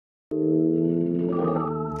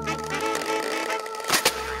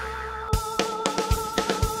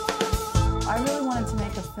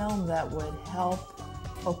film that would help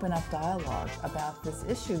open up dialogue about this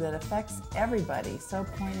issue that affects everybody so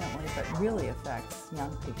poignantly, but really affects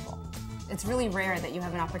young people. It's really rare that you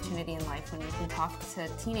have an opportunity in life when you can talk to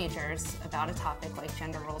teenagers about a topic like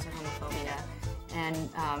gender roles or homophobia and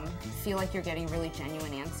feel like you're getting really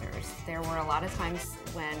genuine answers. There were a lot of times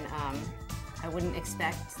when I wouldn't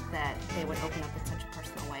expect that they would open up in such a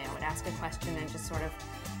personal way. I would ask a question and just sort of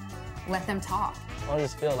let them talk. I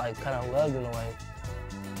just feel like kind of loved in a way.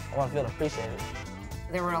 I want to feel appreciated.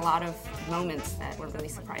 There were a lot of moments that were really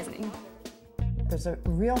surprising. There's a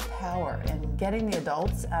real power in getting the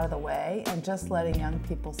adults out of the way and just letting young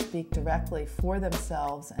people speak directly for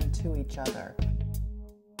themselves and to each other.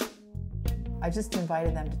 I just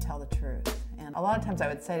invited them to tell the truth. And a lot of times I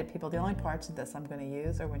would say to people, the only parts of this I'm going to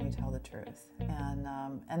use are when you tell the truth.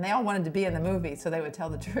 And they all wanted to be in the movie, so they would tell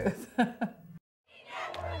the truth.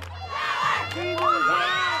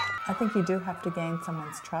 I think you do have to gain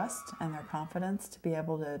someone's trust and their confidence to be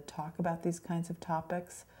able to talk about these kinds of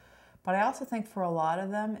topics. But I also think for a lot of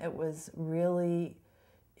them, it was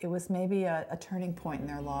maybe a turning point in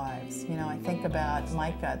their lives. You know, I think about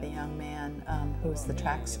Micah, the young man who's the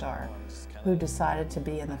track star, who decided to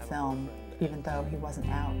be in the film even though he wasn't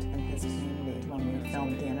out in his community when we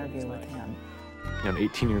filmed the interview with him. I'm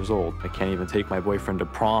 18 years old. I can't even take my boyfriend to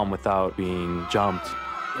prom without being jumped.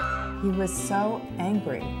 He was so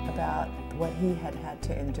angry about what he had had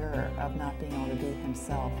to endure of not being able to be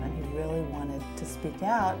himself, and he really wanted to speak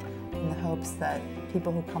out in the hopes that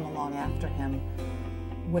people who come along after him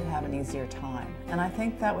would have an easier time. And I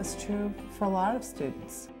think that was true for a lot of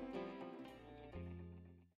students.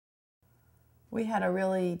 We had a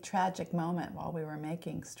really tragic moment while we were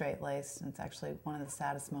making Straightlaced, and it's actually one of the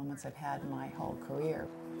saddest moments I've had in my whole career.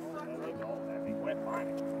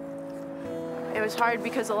 It was hard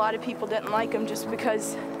because a lot of people didn't like him just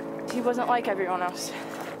because he wasn't like everyone else.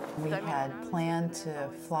 We had planned to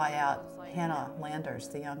fly out Hannah Landers,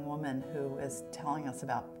 the young woman who is telling us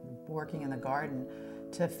about working in the garden,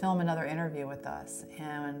 to film another interview with us.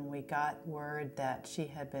 And we got word that she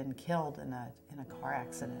had been killed in a car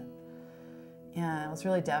accident. And it was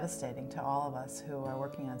really devastating to all of us who are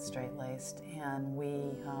working on Straightlaced, and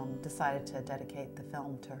we decided to dedicate the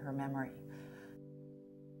film to her memory.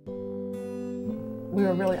 We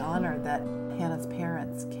were really honored that Hannah's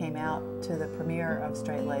parents came out to the premiere of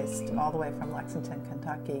Straightlaced all the way from Lexington,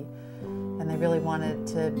 Kentucky, and they really wanted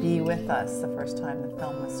to be with us the first time the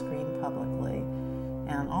film was screened publicly.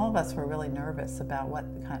 And all of us were really nervous about what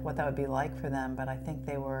that would be like for them, but I think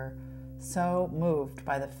they were so moved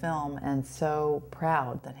by the film and so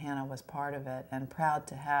proud that Hannah was part of it, and proud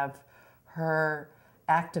to have her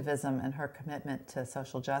activism and her commitment to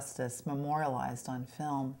social justice memorialized on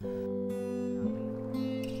film.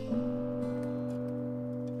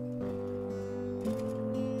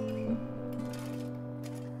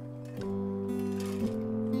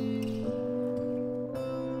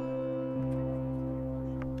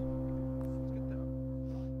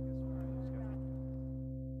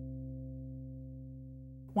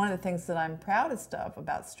 One of the things that I'm proudest of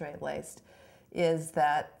about Straightlaced is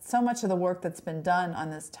that so much of the work that's been done on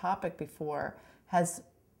this topic before has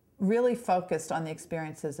really focused on the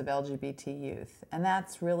experiences of LGBT youth, and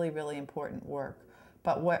that's really, really important work.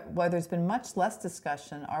 But where there's been much less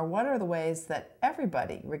discussion are what are the ways that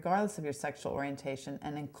everybody, regardless of your sexual orientation,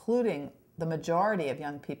 and including the majority of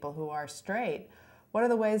young people who are straight, what are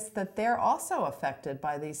the ways that they're also affected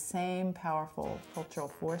by these same powerful cultural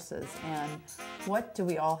forces, and what do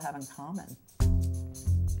we all have in common?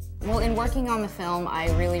 Well, in working on the film, I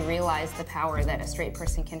really realized the power that a straight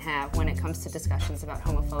person can have when it comes to discussions about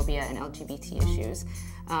homophobia and LGBT issues.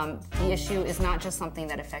 The issue is not just something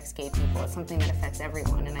that affects gay people, it's something that affects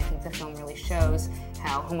everyone, and I think the film really shows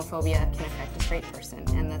how homophobia can affect a straight person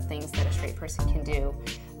and the things that a straight person can do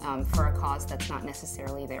for a cause that's not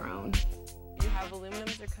necessarily their own. You have aluminum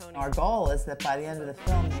zirconia. Our goal is that by the end of the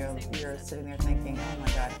film, you're sitting there thinking, oh my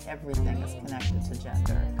God, everything is connected to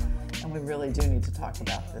gender. And we really do need to talk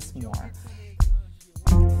about this more.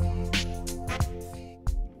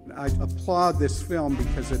 I applaud this film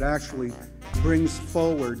because it actually brings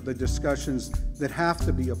forward the discussions that have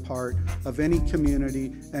to be a part of any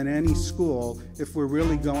community and any school if we're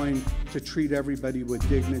really going to treat everybody with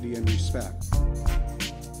dignity and respect.